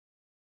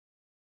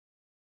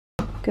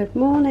Good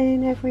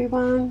morning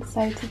everyone.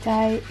 So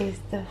today is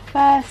the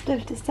 1st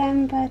of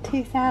December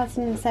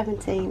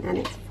 2017 and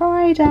it's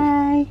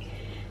Friday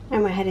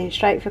and we're heading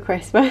straight for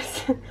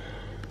Christmas.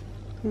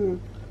 Oh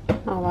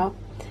well.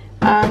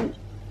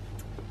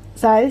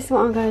 So this is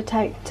what I'm going to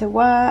take to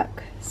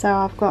work. So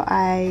I've got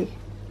a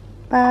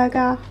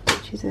burger,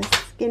 which is a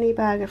skinny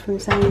burger from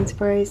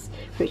Sainsbury's,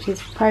 which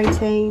is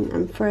protein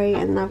and free,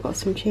 and then I've got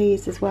some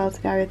cheese as well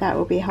to go with that.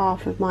 Will be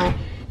half of my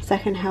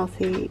second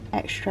healthy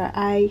extra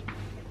A.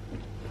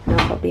 And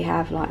I'll probably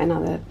have like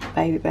another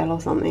Baby Bell or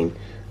something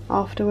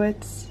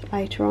afterwards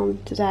later on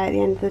today at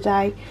the end of the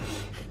day.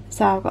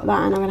 So I've got that,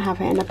 and I'm going to have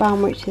it in a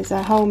bun, which is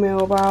a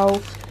wholemeal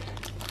roll.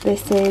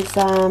 This is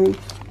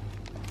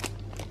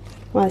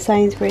one of the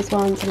Sainsbury's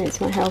ones, and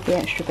it's my healthy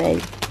extra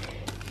B,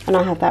 and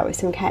I have that with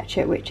some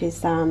ketchup, which is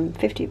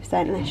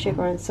 50% less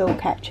sugar and salt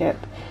ketchup,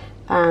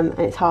 and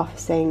it's half a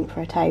thing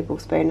for a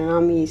tablespoon, and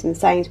I'm using the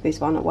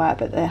Sainsbury's one at work,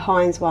 but the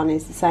Heinz one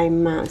is the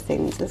same amount of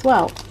things as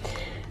well.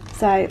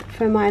 So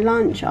for my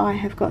lunch I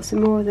have got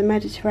some more of the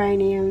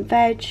Mediterranean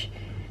veg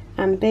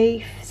and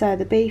beef. So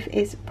the beef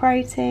is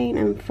protein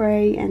and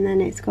free, and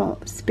then it's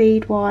got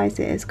speed wise,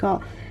 it has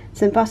got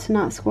some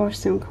butternut squash,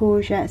 some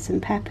courgettes, some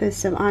peppers,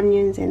 some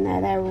onions in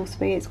there, they're all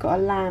speed. It's got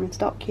a lamb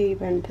stock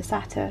cube and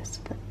passata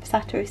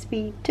is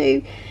speed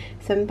too,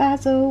 some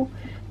basil,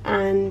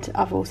 and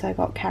I've also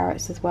got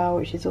carrots as well,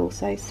 which is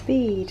also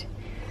speed.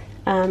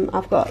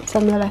 I've got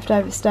some of the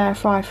leftover stir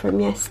fry from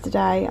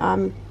yesterday.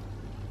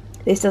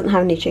 This doesn't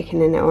have any chicken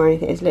in it or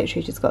anything, it's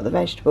literally just got the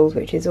vegetables,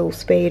 which is all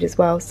speed as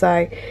well.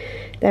 So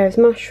there's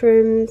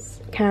mushrooms,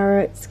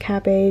 carrots,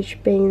 cabbage,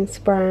 bean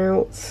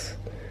sprouts.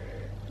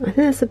 I think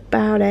that's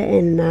about it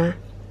in there.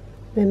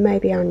 Then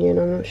maybe onion,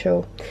 I'm not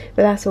sure.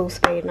 But that's all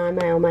speed, and I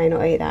may or may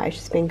not eat that. It's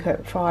just been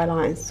cooked fry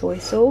light in soy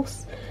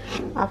sauce.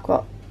 I've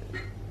got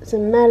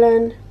some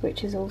melon,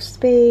 which is all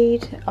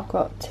speed. I've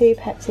got 2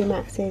 Pepsi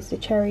Maxes, the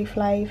cherry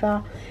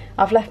flavour.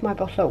 I've left my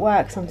bottle at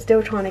work, so I'm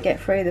still trying to get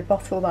through the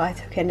bottle that I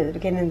took in at the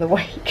beginning of the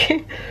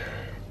week.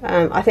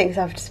 I think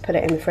I've just put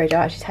it in the fridge.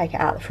 I actually take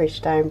it out of the fridge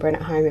today and bring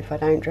it home if I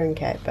don't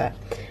drink it, but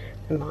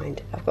never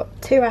mind. I've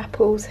got 2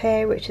 apples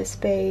here, which are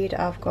speed.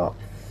 I've got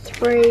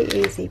 3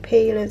 easy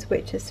peelers,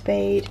 which are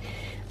speed.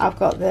 I've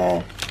got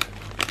the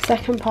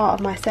second part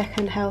of my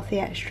second healthy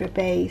extra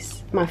B,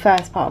 my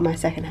first part of my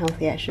second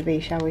healthy extra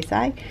B, shall we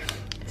say.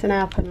 It's an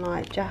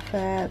Alpenlight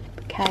Jaffa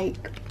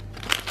cake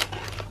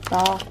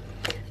bar.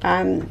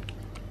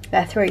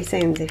 They're 3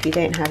 sins. If you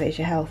don't have it, it's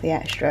your healthy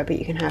extra, but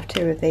you can have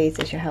 2 of these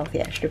as your healthy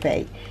extra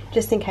B,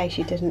 just in case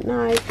you didn't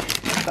know.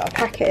 I've got a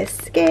packet of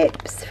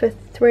Skips for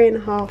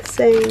 3.5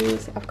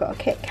 sins. I've got a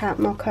Kit Kat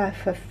Mocha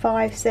for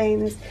 5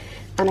 sins,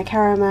 and a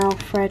caramel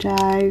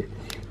Freddo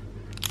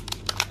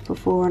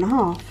for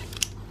 4.5.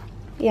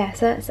 Yeah,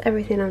 so that's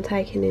everything I'm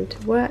taking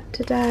into work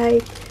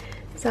today.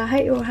 So I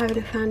hope you're all having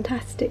a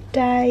fantastic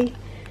day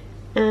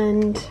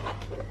and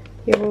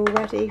you're all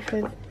ready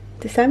for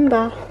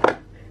December.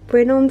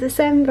 Bring on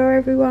December,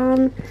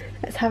 everyone.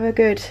 Let's have a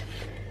good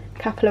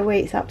couple of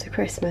weeks up to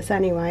Christmas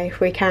anyway, if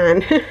we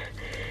can.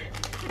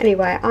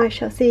 Anyway, I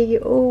shall see you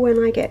all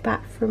when I get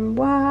back from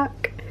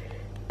work.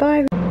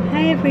 Bye.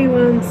 Hey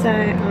everyone, so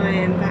I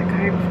am back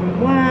home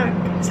from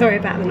work. Sorry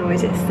about the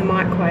noise, it's the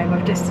microwave.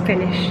 I've just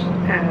finished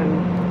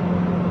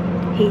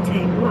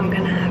heating what I'm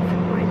going to have for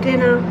my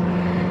dinner.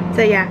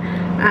 So yeah,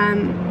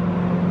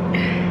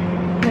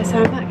 so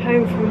I'm back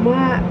home from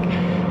work,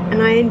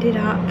 and I ended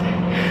up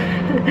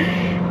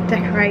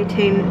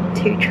decorating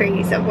 2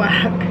 trees at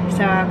work,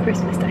 so our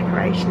Christmas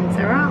decorations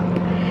are up.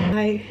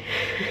 So,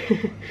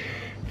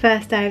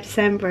 first day of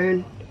December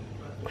and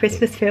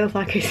Christmas feels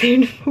like it's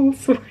in full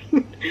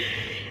swing.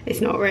 It's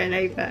not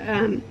really, but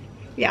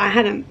yeah, I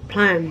hadn't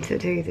planned to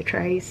do the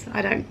trees.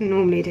 I don't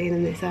normally do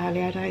them this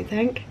early, I don't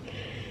think.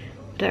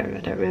 I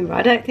don't remember.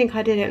 I don't think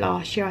I did it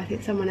last year. I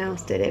think someone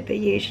else did it, but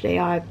usually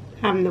I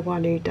am the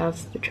one who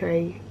does the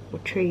tree or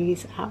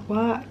trees at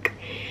work.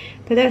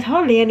 But there was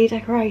hardly any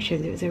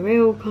decorations. It was a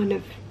real kind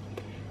of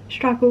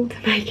struggle to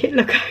make it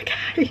look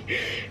okay.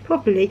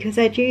 Probably because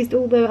they'd used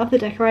all the other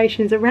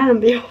decorations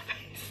around the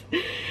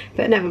office.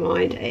 But never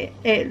mind,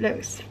 it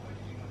looks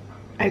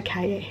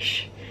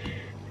okay-ish.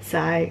 So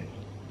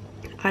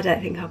I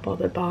don't think I'll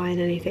bother buying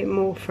anything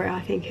more for it.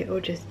 I think it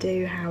will just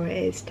do how it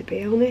is, to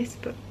be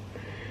honest. But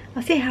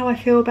I'll see how I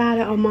feel about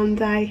it on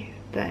Monday.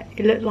 But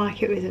it looked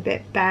like it was a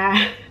bit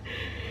bare.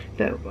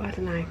 But I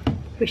don't know,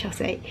 we shall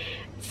see.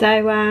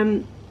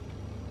 So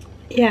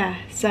yeah,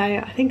 so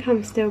I think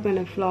I'm still going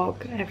to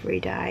vlog every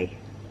day.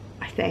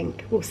 I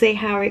think we'll see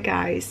how it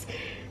goes.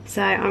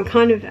 So I'm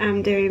kind of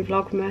doing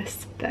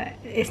Vlogmas, but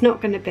it's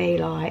not going to be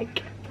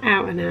like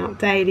out and out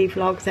daily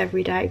vlogs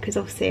every day, because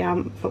obviously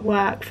I'm at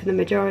work for the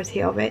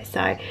majority of it,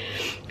 so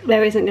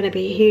there isn't going to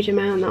be a huge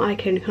amount that I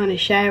can kind of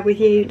share with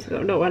you,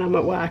 not when I'm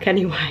at work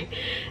anyway.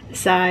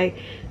 So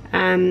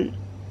so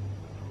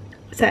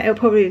it'll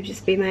probably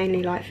just be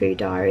mainly like food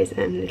diaries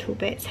and little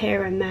bits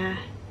here and there,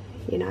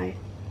 you know,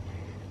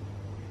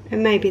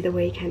 and maybe the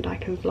weekend I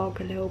can vlog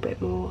a little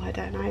bit more. I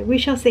don't know, we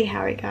shall see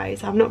how it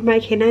goes. I'm not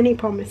making any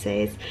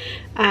promises.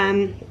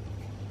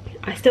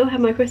 I still have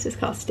my Christmas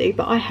cards to do,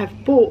 but I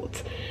have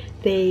bought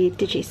the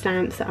digi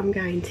stamps that I'm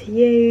going to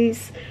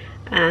use,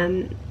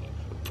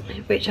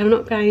 which I'm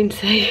not going to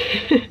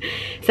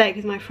say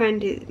because my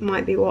friend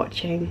might be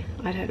watching.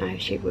 I don't know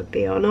if she would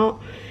be or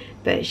not,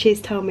 but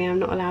she's told me I'm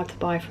not allowed to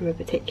buy from a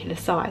particular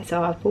site,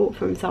 so I've bought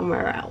from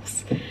somewhere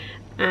else,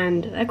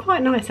 and they're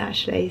quite nice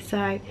actually.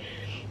 So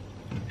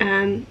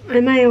I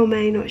may or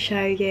may not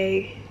show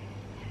you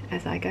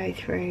as I go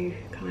through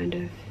kind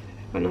of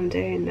when I'm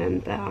doing them,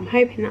 but I'm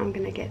hoping that I'm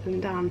going to get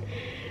them done.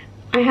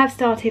 I have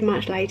started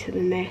much later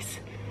than this,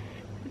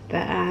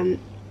 but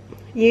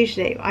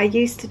usually I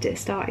used to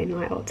start in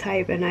like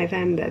October,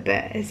 November,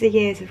 but as the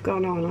years have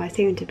gone on I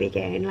seem to be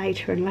getting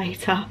later and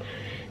later.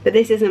 But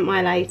this isn't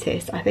my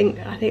latest. I think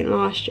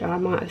last year I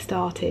might have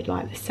started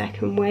like the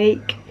second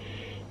week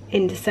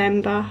in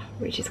December,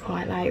 which is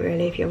quite late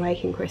really if you're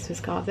making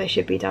Christmas cards. They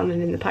should be done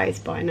and in the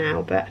post by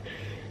now, but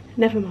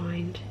never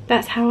mind.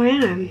 That's how I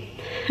am.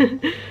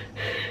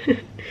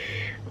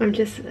 I'm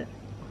just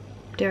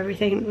do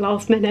everything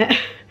last minute,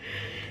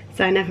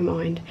 so never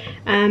mind.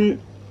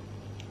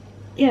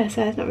 Yeah,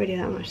 so there's not really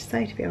that much to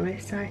say, to be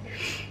honest. So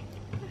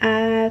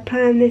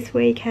plan this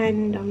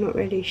weekend, I'm not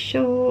really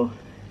sure.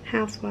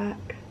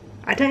 Housework,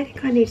 I don't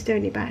think I need to do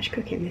any batch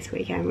cooking this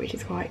weekend, which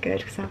is quite good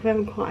because I've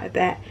done quite a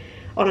bit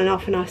on and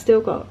off, and I've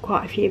still got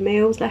quite a few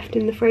meals left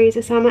in the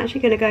freezer. So I'm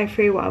actually going to go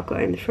through what I've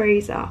got in the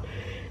freezer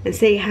and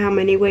see how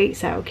many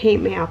weeks that will keep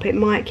me up. It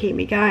might keep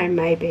me going,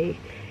 maybe.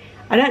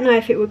 I don't know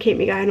if it will keep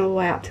me going all the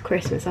way up to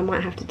Christmas. I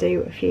might have to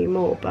do a few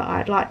more, but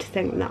I'd like to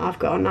think that I've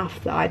got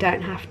enough that I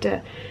don't have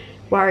to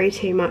worry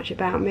too much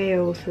about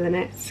meals for the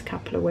next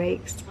couple of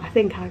weeks. I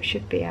think I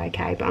should be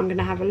okay, but I'm going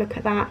to have a look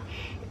at that.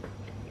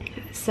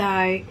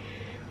 So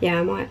yeah,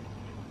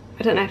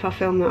 I don't know if I'll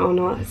film that or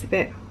not. It's a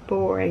bit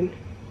boring.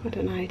 I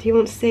don't know. Do you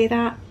want to see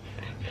that?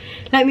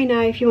 Let me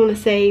know if you want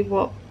to see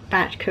what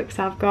batch cooks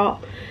I've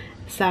got.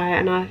 So,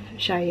 and I'll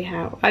show you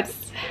how I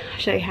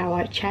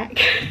check.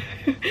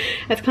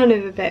 It's kind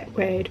of a bit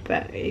weird,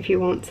 but if you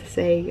want to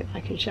see, I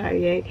can show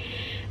you.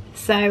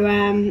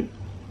 So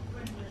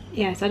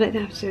yeah, so I don't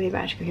have to do any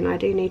batch cooking. I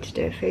do need to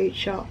do a food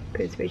shop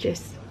because we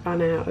just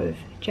run out of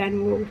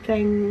general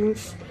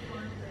things.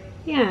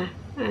 Yeah,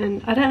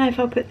 and I don't know if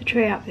I'll put the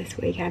tree up this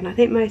weekend. I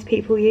think most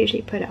people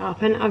usually put it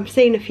up, and I've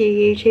seen a few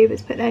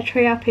YouTubers put their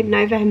tree up in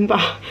November,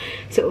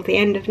 sort of the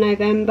end of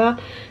November.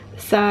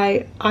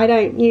 So I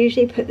don't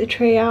usually put the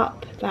tree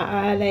up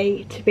that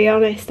early. To be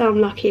honest, I'm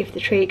lucky if the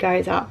tree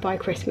goes up by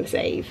Christmas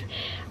Eve.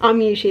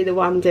 I'm usually the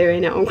one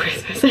doing it on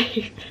Christmas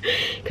Eve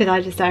because I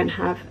just don't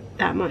have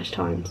that much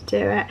time to do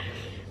it.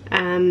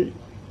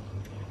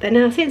 But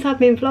now since I've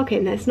been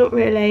vlogging, there's not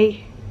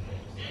really...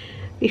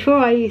 Before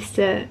I used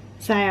to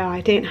say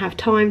I didn't have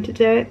time to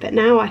do it, but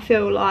now I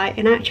feel like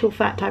in actual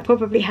fact I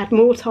probably had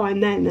more time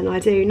then than I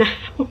do now.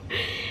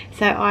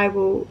 So I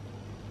will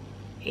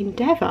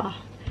endeavour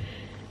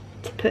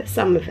to put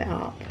some of it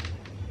up.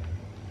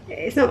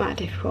 It's not that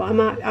difficult.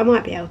 I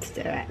might be able to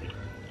do it.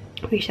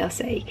 We shall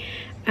see.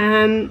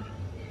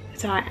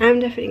 So I am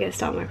definitely going to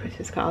start my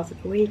Christmas cards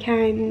at the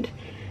weekend.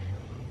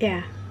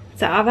 Yeah,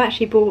 so I've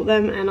actually bought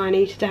them and I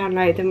need to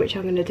download them, which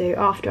I'm going to do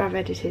after I've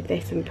edited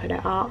this and put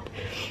it up.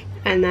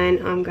 And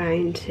then I'm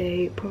going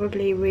to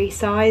probably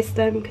resize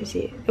them because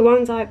the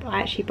ones I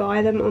actually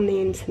buy them on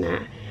the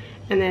internet,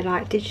 and they're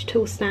like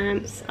digital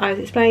stamps. I was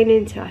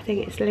explaining to, I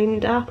think it's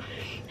Linda,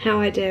 how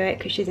I do it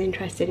because she's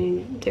interested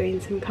in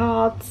doing some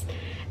cards.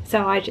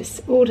 So I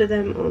just order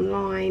them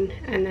online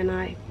and then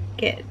I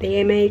get the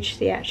image,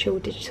 the actual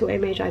digital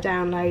image, I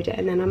download it,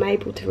 and then I'm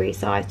able to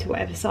resize to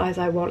whatever size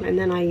I want, and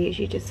then I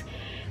usually just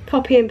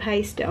copy and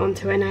paste it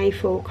onto an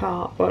A4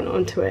 card or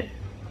onto a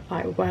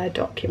like Word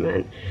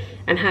document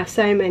and have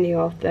so many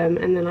of them,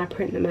 and then I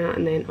print them out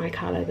and then I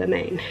colour them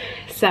in.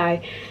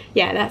 So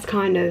yeah, that's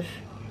kind of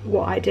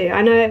what I do.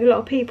 I know a lot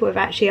of people have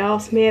actually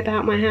asked me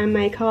about my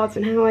handmade cards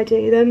and how I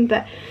do them,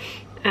 but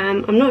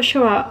I'm not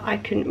sure I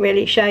can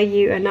really show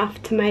you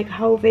enough to make a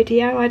whole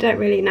video. I don't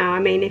really know. I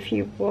mean, if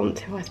you want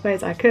to, I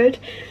suppose I could.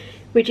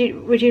 Would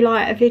you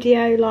like a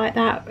video like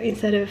that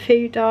instead of a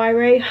food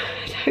diary?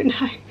 I don't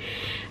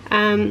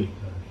know.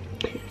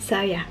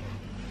 So yeah.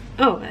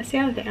 Oh, that's the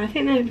other thing. I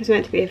think there was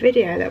meant to be a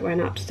video that went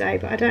up today,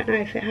 but I don't know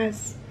if it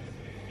has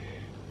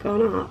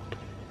gone up.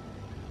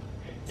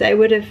 So it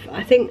would have,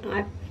 I think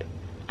I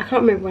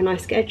can't remember when I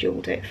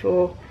scheduled it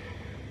for.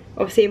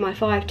 Obviously my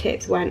 5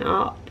 tips went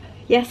up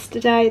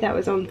yesterday. That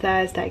was on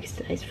Thursday because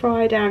today's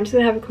Friday. I'm just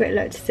going to have a quick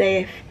look to see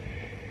if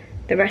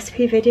the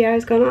recipe video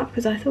has gone up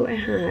because I thought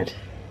it had.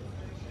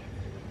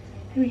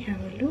 Let me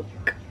have a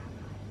look.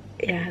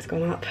 Yeah, it has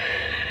gone up.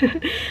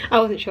 I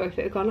wasn't sure if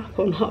it had gone up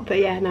or not, but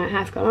yeah, no, it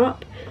has gone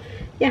up.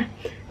 Yeah,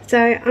 so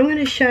I'm going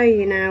to show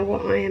you now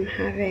what I am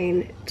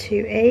having to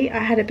eat. I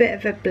had a bit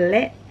of a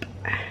blip,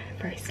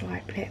 very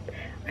slight blip.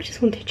 I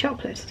just wanted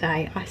chocolate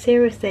today. I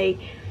seriously,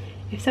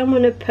 if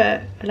someone had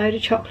put a load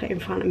of chocolate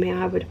in front of me,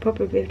 I would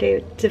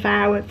probably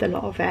devoured the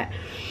lot of it.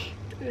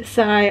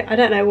 So I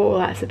don't know what all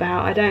that's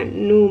about. I don't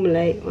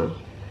normally, well,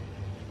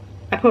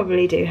 I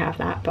probably do have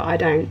that, but I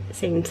don't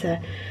seem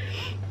to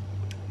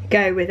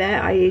go with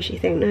it. I usually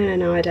think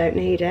no, I don't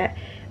need it,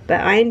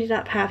 but I ended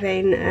up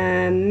having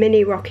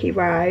mini Rocky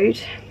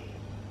Road.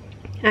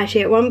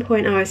 Actually, at one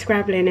point I was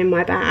scrabbling in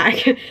my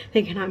bag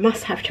thinking I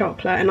must have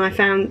chocolate, and I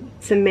found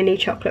some mini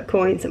chocolate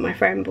coins that my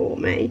friend bought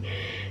me.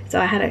 So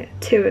I had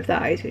 2 of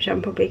those, which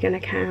I'm probably going to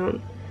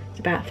count. It's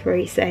about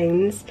 3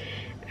 cents.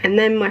 And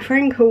then my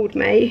friend called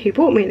me, who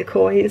bought me the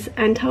coins,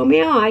 and told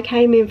me, oh, I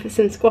came in for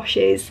some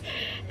squashes.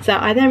 So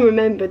I then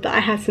remembered that I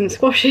had some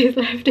squashes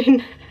left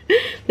in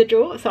the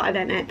drawer, so I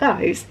then ate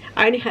those.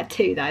 I only had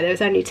 2 though, there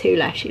was only 2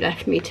 left, she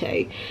left me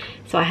 2.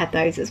 So I had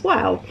those as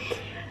well.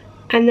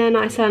 And then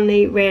I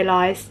suddenly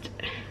realised,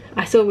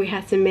 I saw we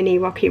had some mini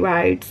Rocky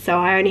Roads, so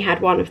I only had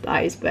 1 of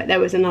those, but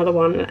there was another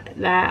one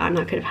there and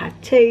I could have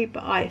had 2,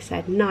 but I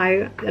said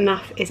no,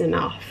 enough is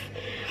enough.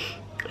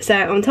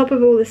 So on top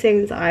of all the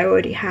things that I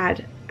already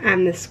had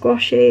and the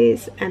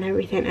squashes and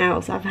everything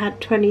else, I've had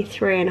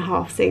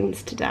 23.5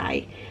 things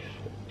today.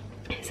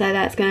 So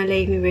that's going to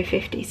leave me with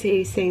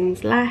 52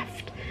 things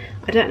left.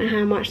 I don't know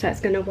how much that's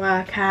going to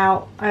work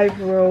out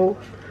overall.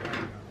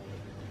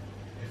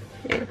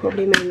 It'll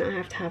probably mean that I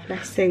have to have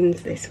less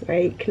things this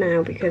week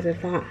now because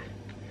of that.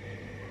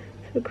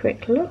 So a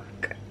quick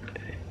look.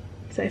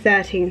 So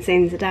 13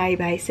 sins a day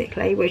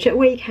basically, which at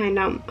weekend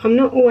I'm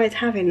not always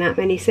having that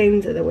many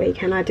sins at the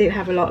weekend. I do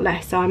have a lot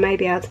less, so I may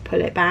be able to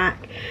pull it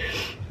back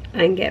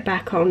and get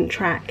back on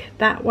track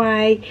that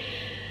way.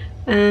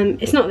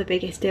 It's not the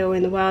biggest deal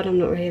in the world, I'm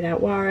not really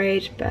that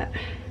worried, but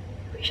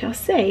we shall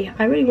see.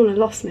 I really want a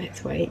loss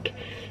next week.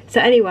 So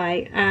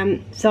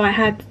anyway, so I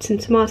had some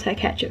tomato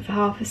ketchup for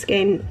half a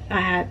skin, I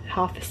had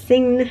half a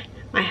sin,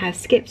 I had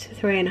skips for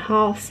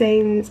 3.5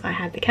 sins, I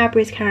had the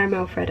Cadbury's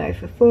caramel Freddo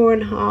for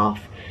 4.5,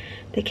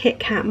 the Kit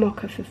Kat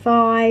mocha for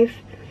 5,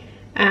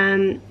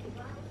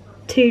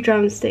 2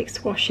 drumstick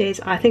squashes.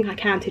 I think I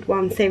counted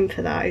 1 sin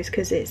for those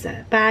because it's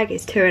a bag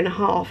is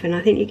 2.5, and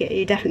I think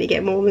you definitely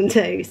get more than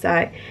 2,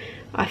 so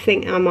I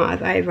think I might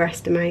have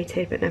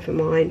overestimated, but never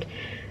mind.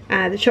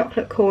 The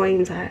chocolate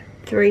coins are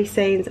 3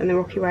 sins and the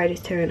Rocky Road is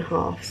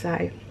 2.5,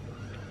 so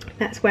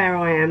that's where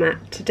I am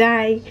at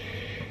today.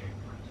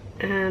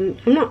 I'm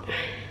not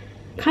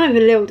kind of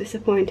a little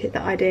disappointed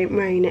that I didn't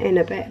rein it in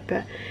a bit,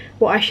 but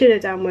what I should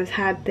have done was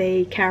had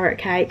the carrot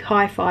cake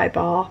hi-fi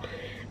bar,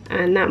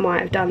 and that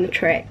might have done the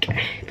trick,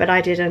 but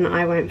I didn't.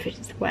 I went for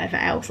just whatever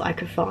else I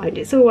could find.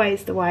 It's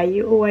always the way,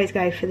 you always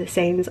go for the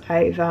sins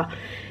over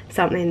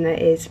something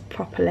that is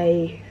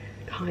properly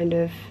kind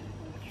of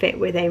fit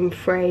within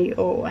free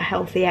or a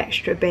healthy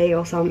extra B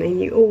or something.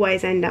 You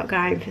always end up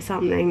going for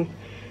something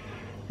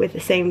with the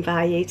same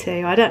value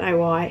too. I don't know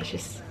why, it's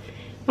just,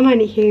 I'm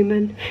only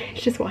human,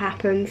 it's just what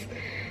happens.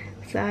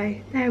 So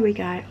there we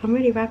go. I'm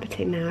really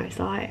rabbiting now. It's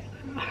like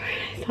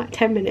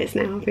 10 minutes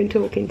now I've been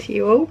talking to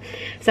you all.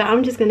 So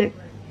I'm just going to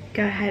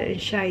go ahead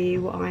and show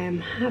you what I am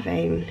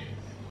having.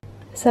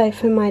 So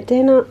for my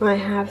dinner I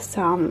have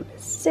some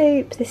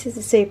soup. This is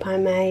the soup I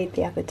made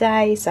the other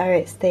day. So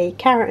it's the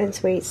carrot and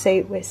sweet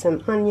soup with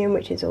some onion,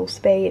 which is all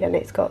speed, and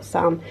it's got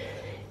some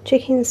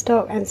chicken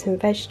stock and some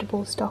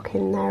vegetable stock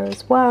in there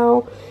as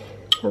well.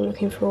 I'm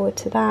looking forward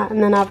to that.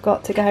 And then I've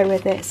got to go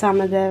with it some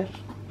of the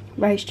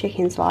roast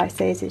chicken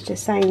slices. It's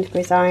just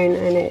Sainsbury's own,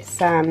 and it's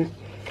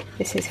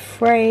this is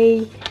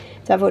free.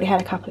 So I've already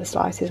had a couple of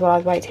slices while I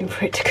was waiting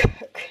for it to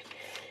cook.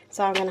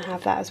 So I'm going to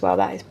have that as well.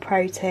 That is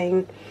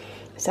protein.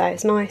 So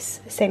it's nice,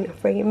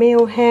 sin-free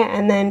meal here.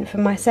 And then for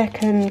my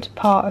second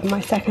part of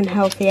my second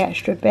healthy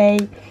extra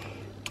B,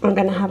 I'm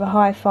going to have a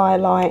hi-fi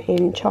light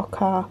in choc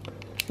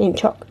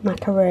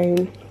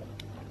macaroon.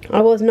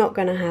 I was not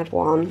going to have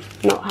one,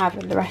 not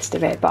have the rest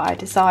of it, but I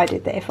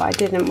decided that if I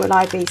didn't, would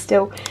I be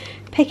still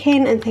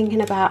picking and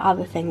thinking about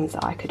other things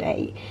that I could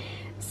eat.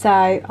 So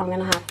I'm going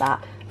to have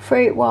that.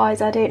 Fruit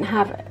wise, I didn't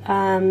have,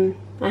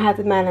 I had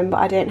the melon, but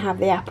I didn't have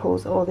the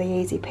apples or the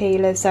easy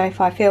peelers. So if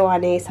I feel I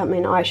need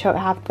something, I shall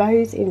have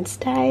those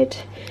instead.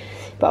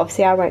 But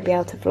obviously I won't be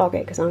able to vlog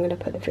it because I'm going to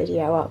put the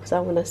video up because I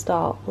want to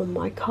start on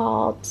my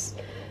carbs.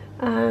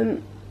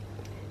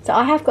 So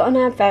I have got an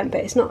advent,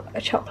 but it's not a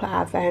chocolate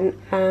advent.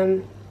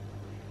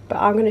 But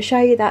I'm going to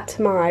show you that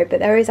tomorrow. But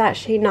there is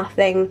actually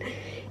nothing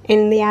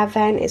in the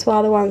advent. It's one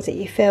of the ones that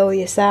you fill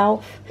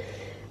yourself.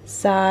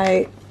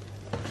 So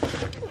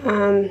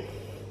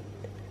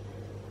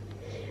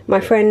my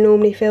friend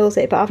normally fills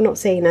it, but I've not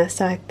seen her,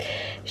 so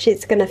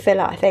she's going to fill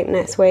it I think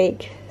next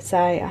week. So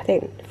I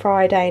think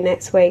Friday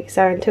next week.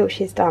 So until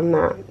she's done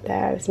that,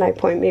 there's no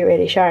point me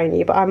really showing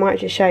you, but I might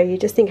just show you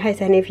just in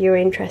case any of you are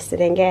interested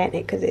in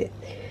getting it, because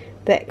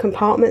the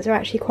compartments are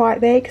actually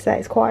quite big, so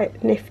it's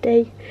quite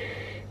nifty.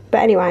 But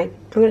anyway,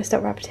 I'm going to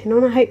stop rabbiting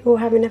on. I hope you're all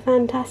having a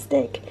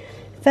fantastic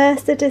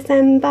 1st of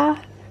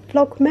December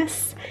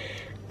Vlogmas,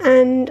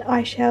 and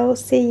I shall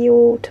see you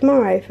all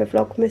tomorrow for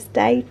Vlogmas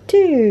day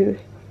 2.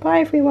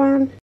 Bye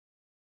everyone.